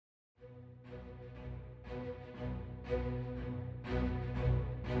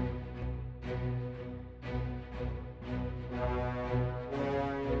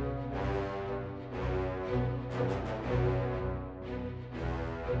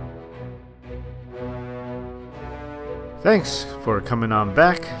Thanks for coming on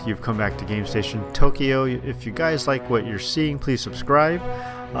back. You've come back to Game Station Tokyo. If you guys like what you're seeing, please subscribe.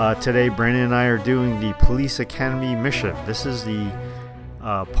 Today, Brandon and I are doing the Police Academy mission. This is the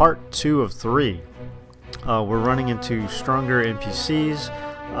part 2 of 3. We're running into stronger NPCs.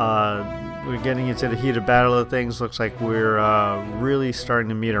 We're getting into the heat of battle of things. Looks like we're really starting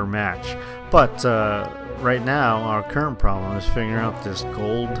to meet our match. But right now, our current problem is figuring out this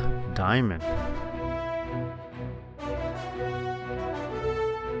gold diamond.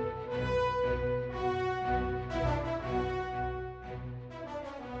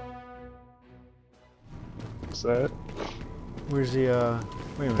 Set. Where's the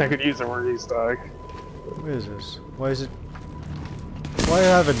wait a minute. I could use a restock. What is this? Why is it? Why do I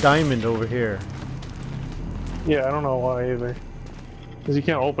have a diamond over here? Yeah, I don't know why either. Because you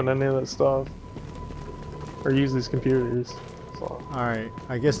can't open any of that stuff or use these computers. So. Alright,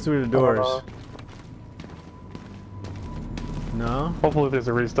 I guess through the doors. No? Hopefully there's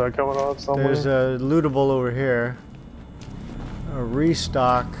a restock coming up somewhere. There's a lootable over here. A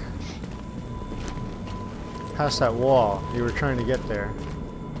restock. Past that wall. You were trying to get there.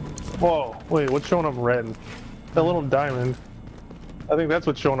 Whoa, wait, what's showing up red? That little diamond. I think that's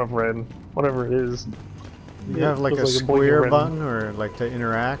what's showing up red. Whatever it is. You have like a square button or like to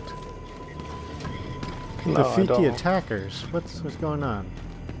interact? No, Defeat the attackers. What's going on?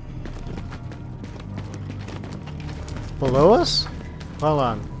 Below us? Hold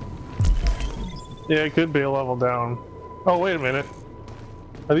on. Yeah, it could be a level down. Oh, wait a minute.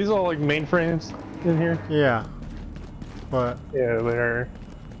 Are these all like mainframes in here? Yeah. But yeah,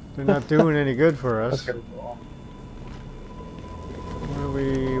 they're not doing any good for us. That's kind of cool.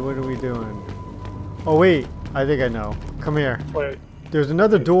 What are we doing? Oh wait, I think I know. Come here. Wait. There's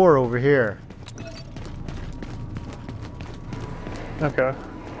another door over here. Okay.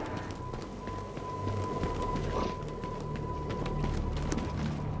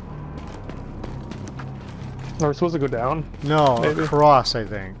 Are we supposed to go down? No, maybe? across, I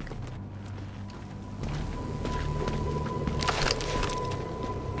think.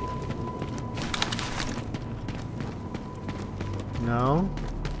 No.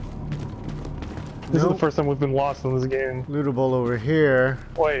 This is the first time we've been lost in this game. Lootable over here.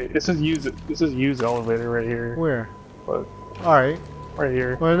 Wait, this is use elevator right here. Where? But alright. Right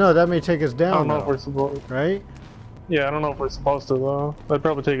here. Well, no, that may take us down. I don't know though, if we're supposed. Right? Yeah, I don't know if we're supposed to though. That'd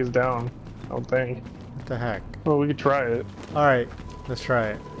probably take us down. I don't think. What the heck? Well, we could try it. Alright, let's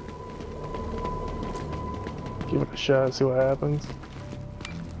try it. Give it a shot, see what happens.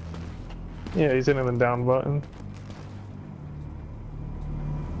 Yeah, he's hitting the down button.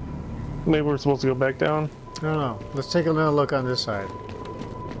 Maybe we're supposed to go back down? I don't know. Let's take another look on this side.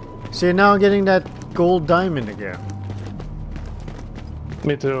 See, now I'm getting that gold diamond again.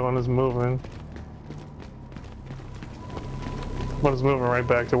 Me too, when it's moving. But it's moving right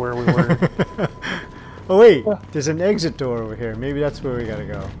back to where we were. Oh wait, there's an exit door over here. Maybe that's where we gotta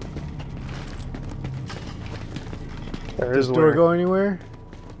go. Does the door go anywhere?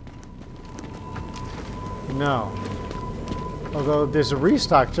 No. Although there's a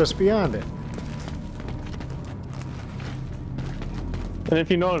restock just beyond it. And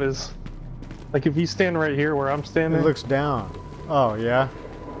if you notice, like if you stand right here where I'm standing, it looks down. Oh yeah,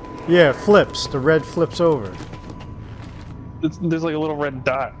 yeah, it flips. The red flips over. There's like a little red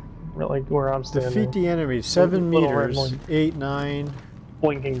dot, like where I'm standing. Defeat the enemy. 7 meters. 8, 9.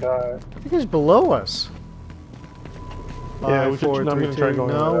 Blinking dot. I think it's below us. Yeah, 5, we 4, should. I'm 3, gonna try 2,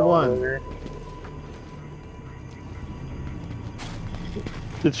 going no, 1.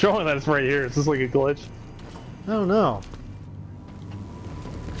 It's showing that it's right here. Is this like a glitch? I don't know.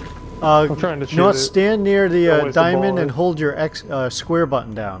 I'm trying to shoot you know what? it. Stand near the diamond the and hold your square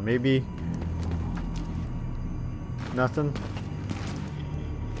button down. Maybe. Nothing.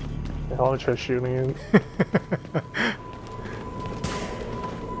 Yeah, I'll try shooting it.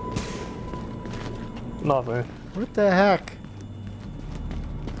 Nothing. What the heck?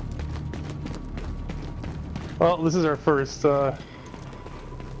 Well, this is our first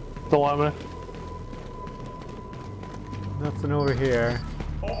dilemma. Nothing over here.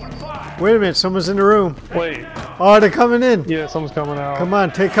 Wait a minute, someone's in the room. Wait. Oh, they're coming in. Yeah, someone's coming out. Come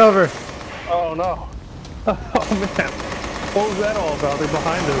on, take cover. Oh no. Oh man. What was that all about? They're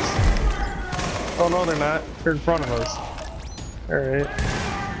behind us. Oh no, they're not. They're in front of us. Alright.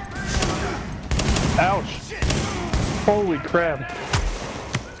 Ouch. Holy crap.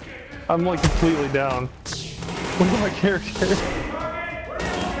 I'm like completely down. Look at my character.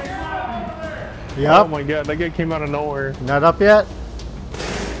 Yep. Oh my god, that guy came out of nowhere. Not up yet?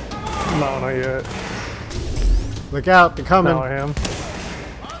 No, not yet. Look out, they're coming. Now I am.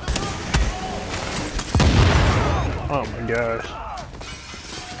 Oh my gosh.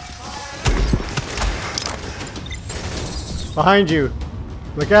 Behind you.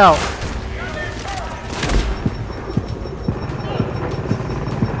 Look out.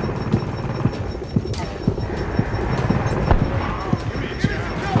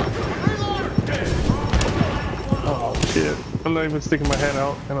 Oh shit. I'm not even sticking my head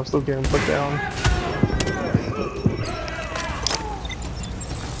out and I'm still getting put down.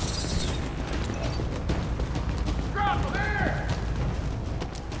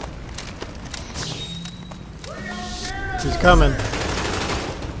 He's coming.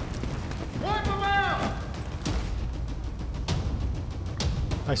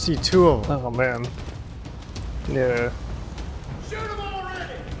 I see two of them. Oh man. Yeah. Shoot him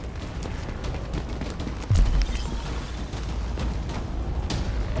already!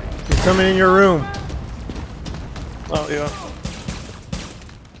 He's coming in your room. Oh yeah.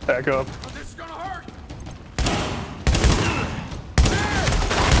 Back up. Oh, this is gonna hurt!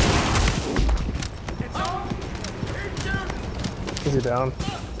 It's on! Is he down?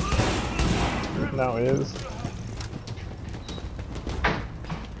 Now he is.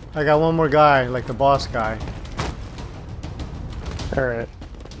 I got one more guy, like the boss guy. Alright.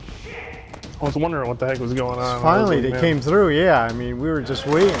 I was wondering what the heck was going on. Finally, they came through, yeah. I mean, we were just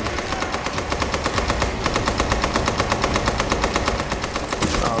waiting.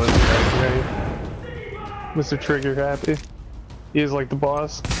 Oh, this guy's great. Mr. Trigger happy. He is like the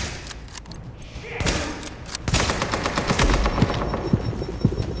boss.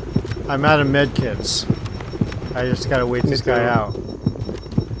 I'm out of medkits. I just gotta wait this guy out.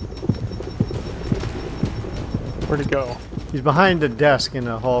 Where'd he go? He's behind the desk in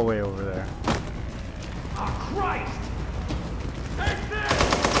the hallway over there. Oh, Christ! Take this!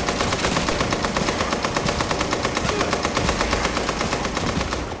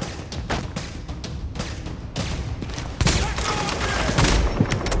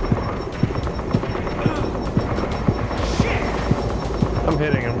 I'm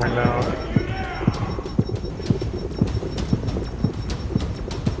hitting him right now.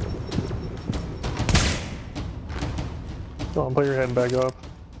 Go on, put your head back up.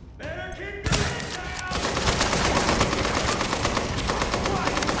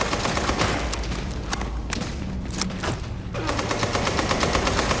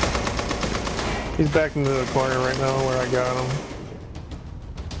 He's back into the corner right now where I got him.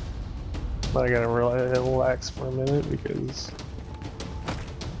 But I gotta relax for a minute because...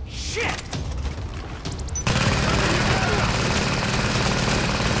 Shit!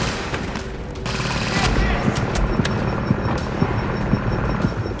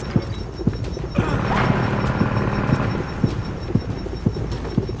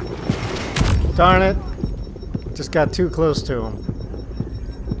 Darn it. Just got too close to him.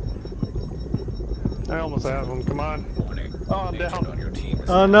 I almost have him, come on. Oh, I'm down.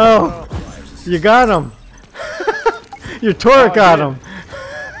 Oh no! You got him! Your turret got him!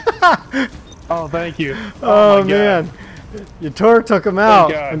 Oh, thank you. Oh my man! God. Your turret took him out,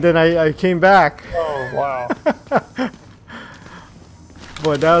 God. and then I came back. Oh, wow.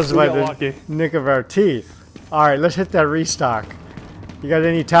 Boy, that was We by got the lucky. nick of our teeth. Alright, let's hit that restock. You got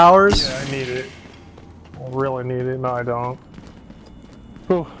any towers? Yeah, I need it. I really need it. No, I don't.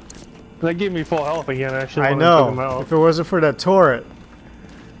 Whew. That gave me full health again, actually. I when I took him know. out. If it wasn't for that turret.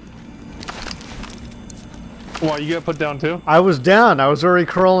 Well, you got put down too? I was down. I was already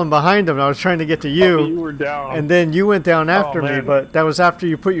crawling behind him. I was trying to get to you. Oh, you were down. And then you went down after me, man. but that was after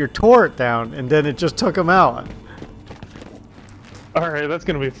you put your turret down, and then it just took him out. Alright, that's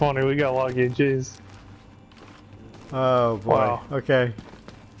gonna be funny. We got lucky. Jeez. Oh boy. Wow. Okay.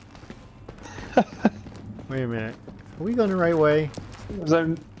 Wait a minute. Are we going the right way? Is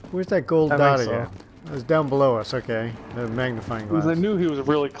that... Where's that gold I dot think so. again? It was down below us. Okay. The magnifying glass. Because I knew he was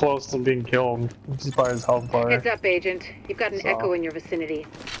really close to being killed just by his health bar. Heads up, Agent. You've got an echo in your vicinity.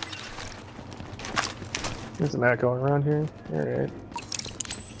 There's an echo around here. Alright.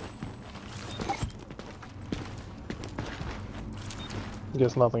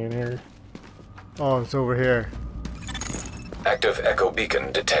 Guess nothing in here. Oh, it's over here. Active echo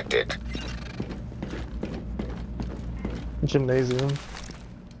beacon detected. Gymnasium.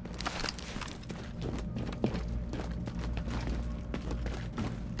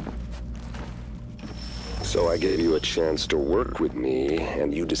 So I gave you a chance to work with me,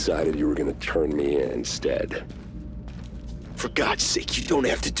 and you decided you were gonna turn me in instead. For God's sake, you don't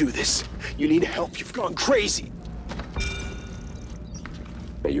have to do this. You need help. You've gone crazy.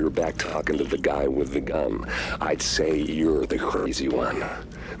 Now you're back talking to the guy with the gun. I'd say you're the crazy one.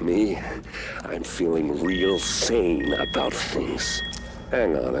 Me, I'm feeling real sane about things.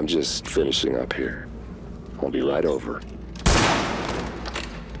 Hang on, I'm just finishing up here. I'll be right over.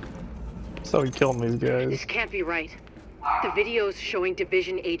 So he killed these guys. This can't be right. The videos showing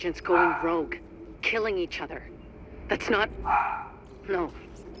division agents going rogue, killing each other. That's not... No.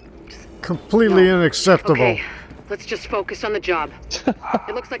 Completely No. unacceptable. Okay, let's just focus on the job.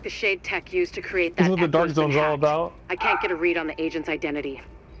 It looks like the shade tech used to create that Isn't what the Dark echo's been Zone's all hacked. about? I can't get a read on the agent's identity.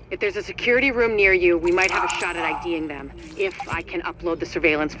 If there's a security room near you, we might have a shot at IDing them. If I can upload the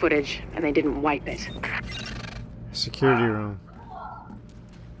surveillance footage and they didn't wipe it. Security room.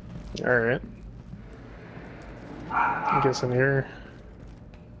 Alright. I'm guessing here.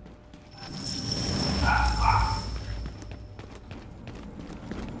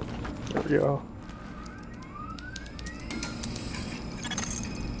 There we go.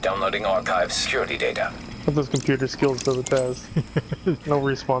 Downloading archive security data. Put those computer skills to the test. No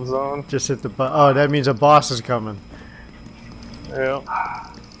respawn zone. Just hit the button. Oh, that means a boss is coming. Yeah.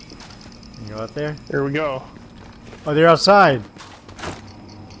 You go out there? Here we go. Oh, they're outside.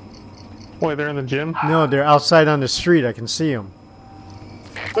 Wait, they're in the gym? No, they're outside on the street. I can see them.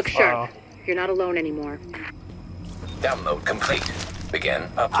 Look sharp. You're not alone anymore. Download complete. Begin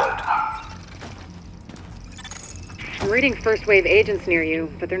upload. I'm reading first wave agents near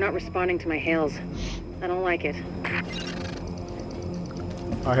you, but they're not responding to my hails. I don't like it.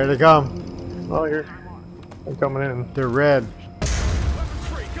 Oh, here they come. Oh, here. They're coming in. They're red.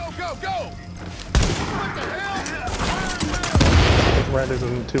 Go, go, go! What the hell? Red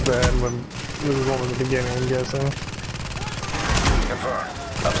isn't too bad, but this is only the beginning, I'm guessing. Confirm.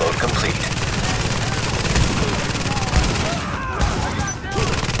 Upload complete.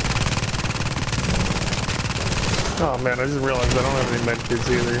 Oh man, I just realized I don't have any medkits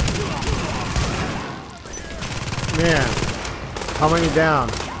either. Man, how many down?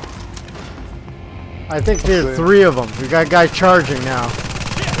 I think there's 3 of them. We got a guy charging now.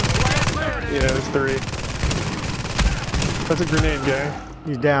 Yeah, there's 3. That's a grenade guy.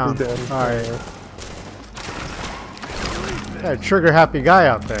 He's down. He's dead. Alright. Yeah, trigger happy guy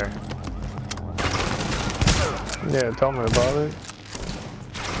out there. Yeah, tell me about it.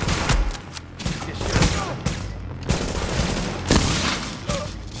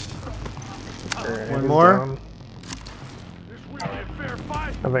 One more? Down.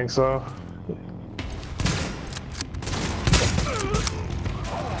 I think so.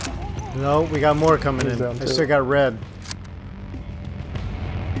 No, we got more coming He's in. down I too. still got red.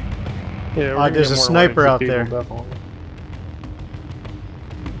 Yeah, we're gonna there's get a more sniper waves of out people, there. definitely.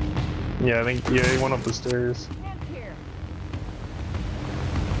 Yeah, I think he went up the stairs.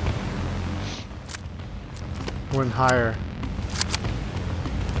 Went higher.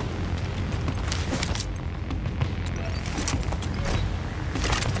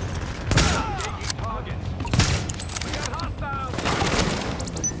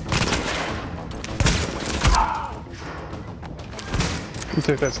 You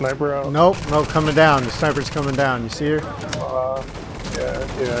took that sniper out? Nope, nope, coming down. The sniper's coming down. You see her?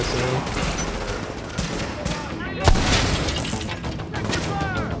 Yeah, I see him.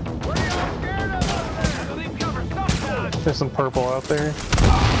 There's some purple out there.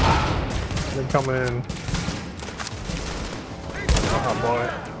 They're coming in. Oh boy.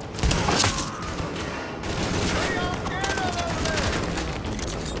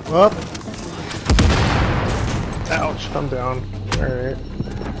 Up. Ouch, I'm down. Alright.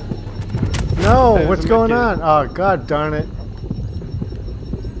 No, Hey, what's there's a going medkit. on? Oh, god darn it.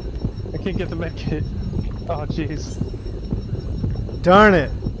 I can't get the medkit. Oh jeez. Darn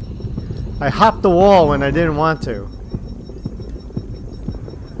it. I hopped the wall when I didn't want to.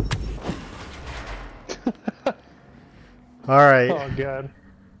 Alright. Oh god.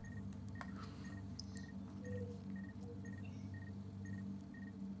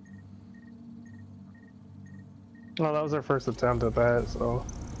 Well, that was our first attempt at that, so...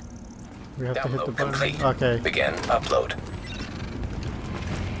 We have to hit the Download button. complete. Okay. Begin upload.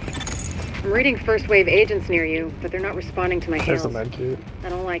 I'm reading first wave agents near you, but they're not responding to my There's hails. the medkit. I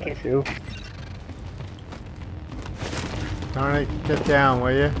don't like it. Thank you. Darn it. Get down,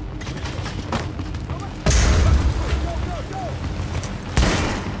 will you?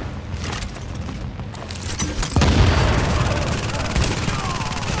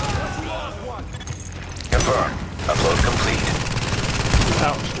 Confirm. Upload complete.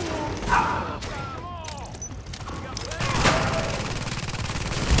 Ouch.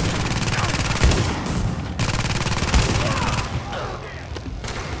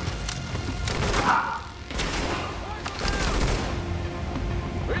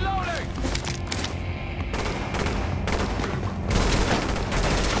 Reloading!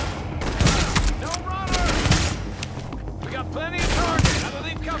 No runner! We got plenty of targets. Gotta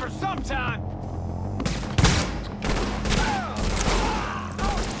leave cover sometime.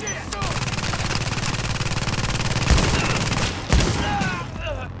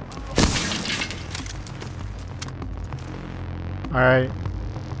 Alright.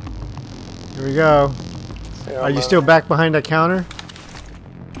 Here we go. Yeah, Are you still back behind that counter?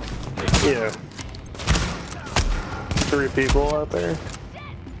 Yeah. 3 people out there.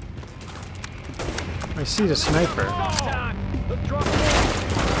 I see the sniper.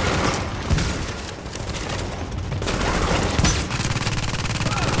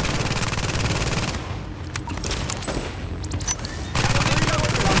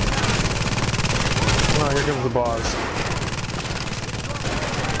 Oh, here comes the boss.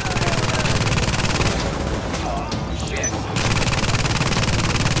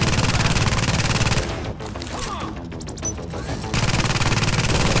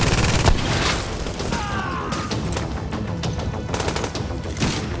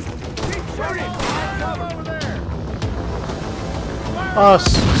 Oh,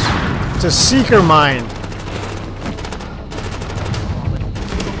 it's a seeker mine.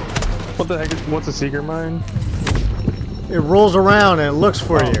 What the heck? What's a seeker mine? It rolls around and it looks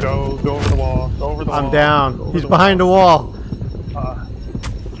for you. Go over the wall. Go over the wall. I'm down. He's behind the wall.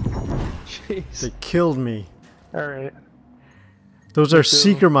 Jeez. They killed me. Alright. Those are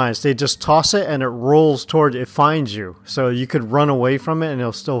seeker mines. They just toss it and it rolls toward it finds you. So you could run away from it and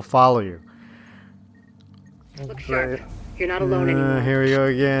it'll still follow you. Look sharp. You're not alone anymore. Here we go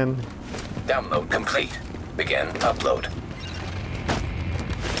again. Download complete. Begin upload.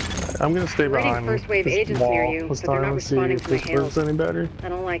 I'm gonna stay Ready behind first wave this agents wall near you, this but they're time not and see responding if to my this works hails. any better. I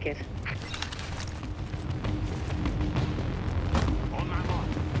don't like it.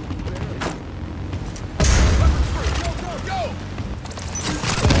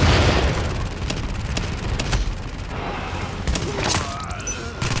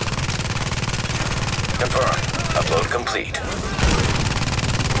 Confirm. Upload complete.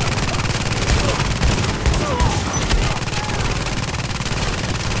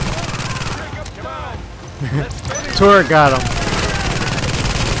 Turret got him.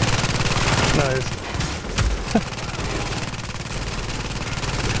 Nice.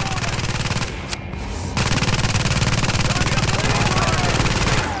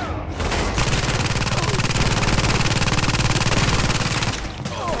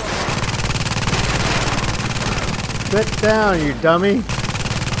 Sit down, you dummy.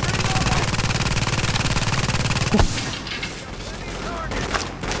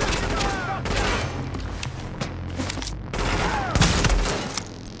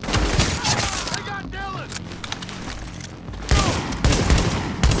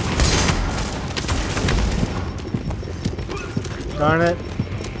 Darn it.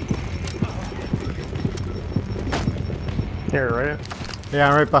 Here, right? Yeah,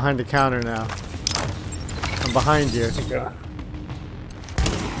 I'm right behind the counter now. I'm behind you. Okay.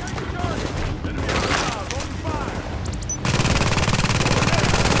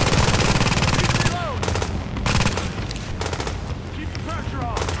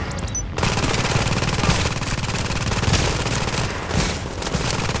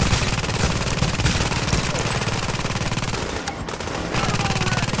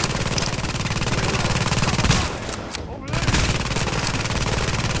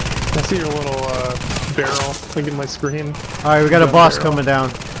 I see your little barrel like in my screen. Alright, we got a boss coming down.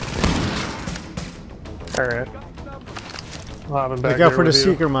 Alright. I'll have him back Look out there for the with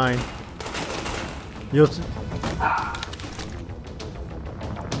you. seeker mine. You'll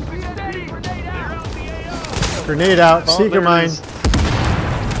grenade out, Oh, seeker there it mine. is.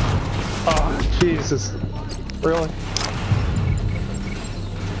 Oh, Jesus. Really?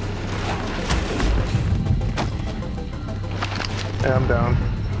 Yeah, I'm down.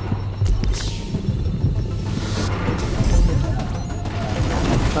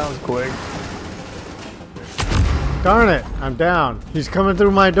 That was quick. Darn it, I'm down. He's coming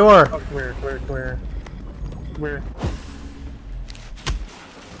through my door. Oh, come here, come here, come here. Come here.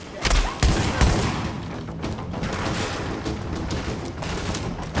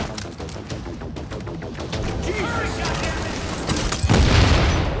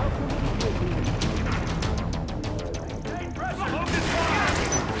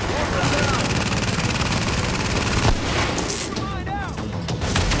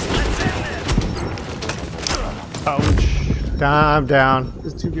 Ouch. I'm down.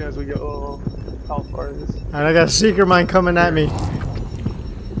 There's 2 guys we got. Oh, how far is this? And I got a seeker mine coming at me.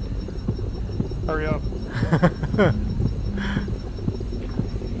 Hurry up.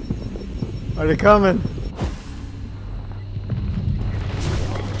 Are they coming?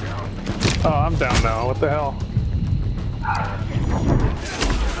 Oh, I'm down now. What the hell?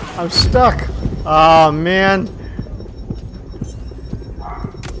 I'm stuck. Oh man.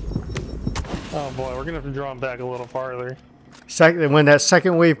 Oh boy, we're gonna have to draw him back a little farther. When that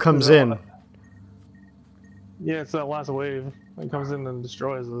second wave comes in. Yeah, it's that last wave. It comes in and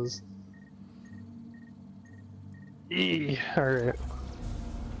destroys us. Alright.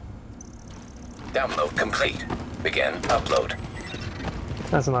 Download complete. Begin upload.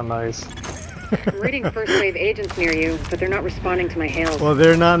 That's not nice. I'm reading first wave agents near you, but they're not responding to my hails. Well,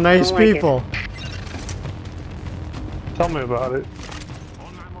 they're not nice Don't like people. Tell me about it.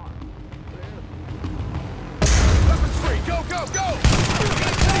 Weapons free! Go, go, go!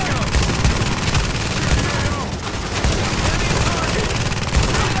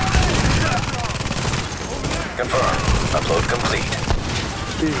 Confirm. Upload complete.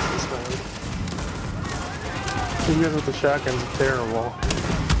 Jesus, man. These guys with the shotguns are terrible.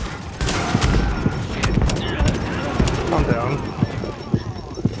 I'm down.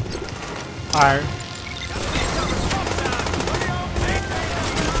 Alright.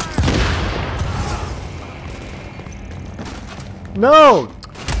 No!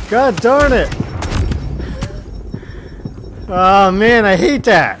 God darn it! Oh man, I hate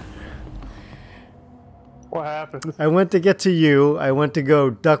that! What happened? I went to get to you, I went to go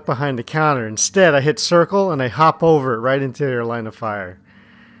duck behind the counter. Instead, I hit circle and I hop over it right into your line of fire.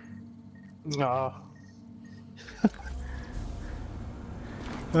 No.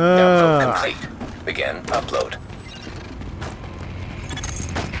 Download complete. Begin upload.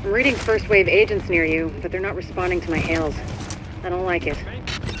 I'm reading first wave agents near you, but they're not responding to my hails. I don't like it.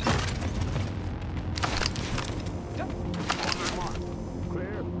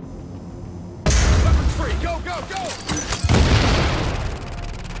 Weapons free! Go, go, go!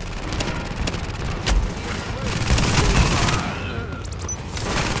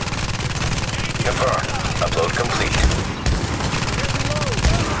 Confirm. Upload complete.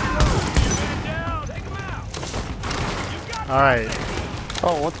 Alright.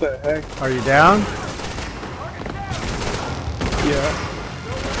 Oh, what the heck? Are you down? Yeah.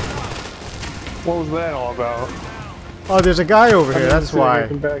 What was that all about? Oh, there's a guy over I here, didn't that's see him why.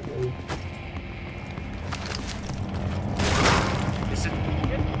 come back in.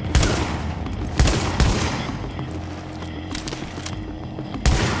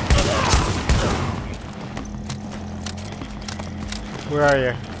 Where are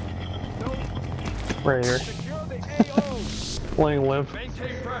you? Right here. Playing limp.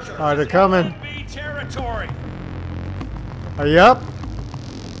 Alright, they're coming. Territory. Are you up?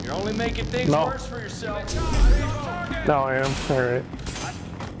 You're only making things No. worse for yourself. No, I am. Alright.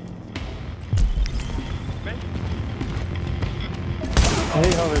 I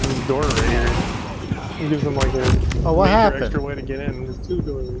hate how there's this door right here. It gives them like a Oh, what major happened? extra way to get in. There's two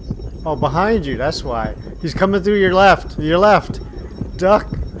doors. Oh, behind you, that's why. He's coming through your left. Your left. Duck.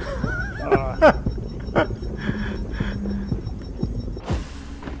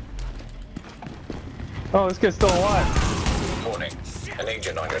 Oh, this guy's still alive. Warning. An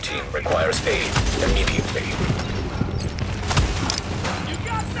agent on your team requires aid immediately. You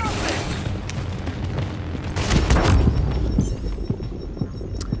got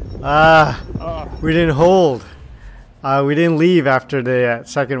nothing. We didn't hold. We didn't leave after the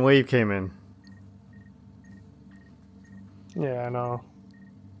second wave came in. Yeah, I know.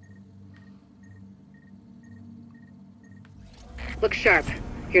 Look sharp.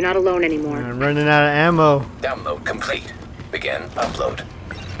 You're not alone anymore. I'm running out of ammo. Download complete. Begin upload.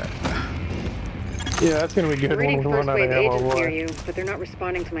 Yeah, that's gonna be good I'm when reading we first run out of wave ammo. agents near Boy. you, but they're not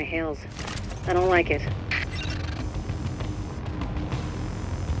responding to my hails. I don't like it.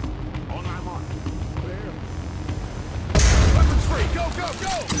 Weapons free! Go, go,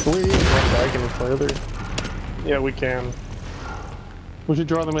 go! Can we run back any further? Yeah, we can. We should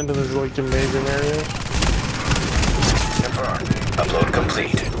draw them into this like gymnasium area. Confirm. Upload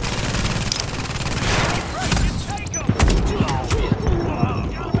complete. Take 'em!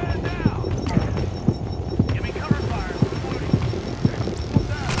 Got a man down! Give me cover fire!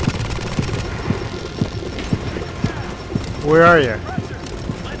 Where are you?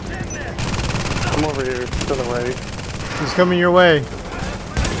 I'm over here to the right. He's coming your way.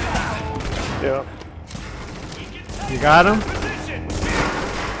 Yeah. You got him?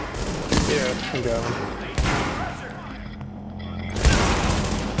 Yeah, I got him.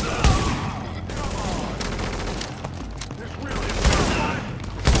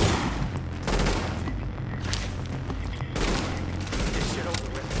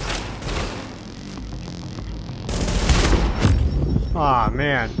 Aw,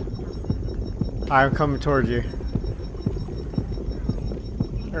 man. I'm coming towards you.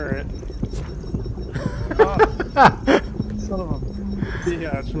 Alright. Son of a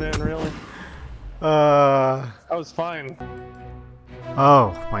biatch, man, really? Uh, I was fine.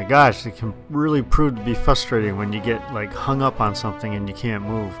 Oh my gosh, it can really prove to be frustrating when you get like hung up on something and you can't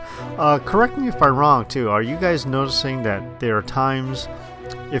move. Correct me if I'm wrong too. Are you guys noticing that there are times,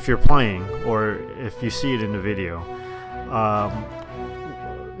 if you're playing or if you see it in the video,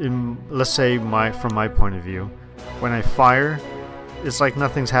 let's say from my point of view, when I fire, it's like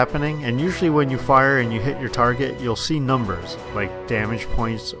nothing's happening, and usually when you fire and you hit your target, you'll see numbers like damage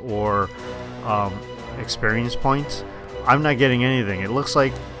points or experience points. I'm not getting anything. It looks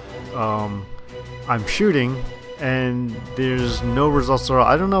like I'm shooting and there's no results at all.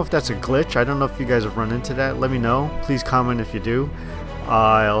 I don't know if that's a glitch. I don't know if you guys have run into that. Let me know. Please comment if you do.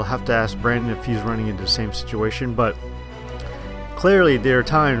 I'll have to ask Brandon if he's running into the same situation, but clearly there are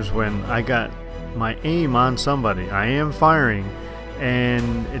times when I got my aim on somebody. I am firing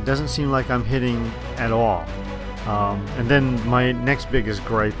and it doesn't seem like I'm hitting at all. And then my next biggest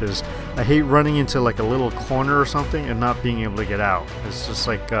gripe is I hate running into like a little corner or something and not being able to get out. It's just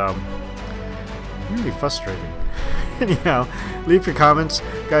like really frustrating. Anyhow, leave your comments.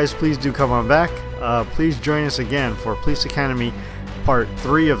 Guys, please do come on back. Please join us again for Police Academy Part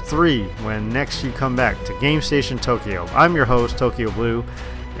 3 of 3 when next you come back to Game Station Tokyo. I'm your host, Tokyo Blue,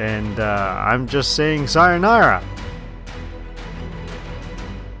 and I'm just saying sayonara.